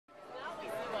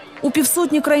У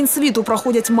півсотні країн світу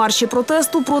проходять марші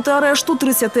протесту проти арешту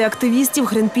 30 активістів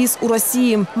Greenpeace у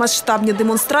Росії. Масштабні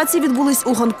демонстрації відбулись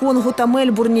у Гонконгу та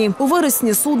Мельбурні. У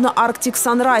вересні судно Arctic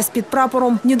Sunrise під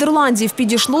прапором Нідерландів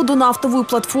підійшло до нафтової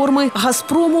платформи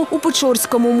 «Газпрому» у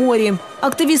Печорському морі.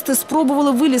 Активісти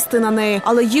спробували вилізти на неї,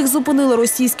 але їх зупинили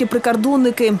російські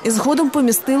прикордонники і згодом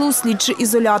помістили у слідчий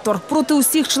ізолятор. Проти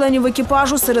усіх членів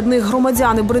екіпажу, серед них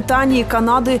громадяни Британії,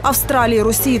 Канади, Австралії,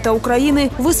 Росії та України,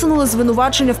 висунули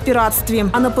звинувачення в піратстві.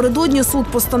 А напередодні суд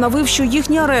постановив, що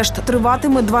їхній арешт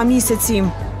триватиме 2 місяці.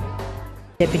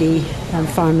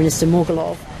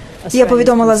 Я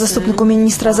повідомила заступнику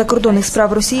міністра закордонних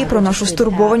справ Росії про нашу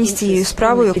стурбованість цією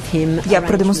справою. Я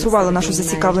продемонструвала нашу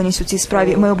зацікавленість у цій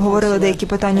справі. Ми обговорили деякі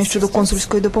питання щодо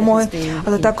консульської допомоги,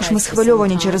 але також ми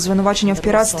схвильовані через звинувачення в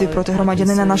піратстві проти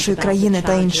громадянина нашої країни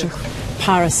та інших.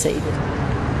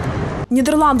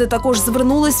 Нідерланди також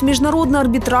звернулись в міжнародний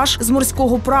арбітраж з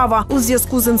морського права у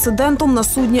зв'язку з інцидентом на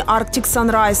судні Arctic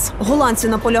Sunrise. Голландці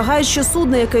наполягають, що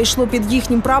судно, яке йшло під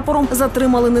їхнім прапором,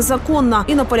 затримали незаконно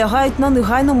і наполягають на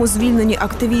негайному звільненні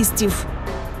активістів.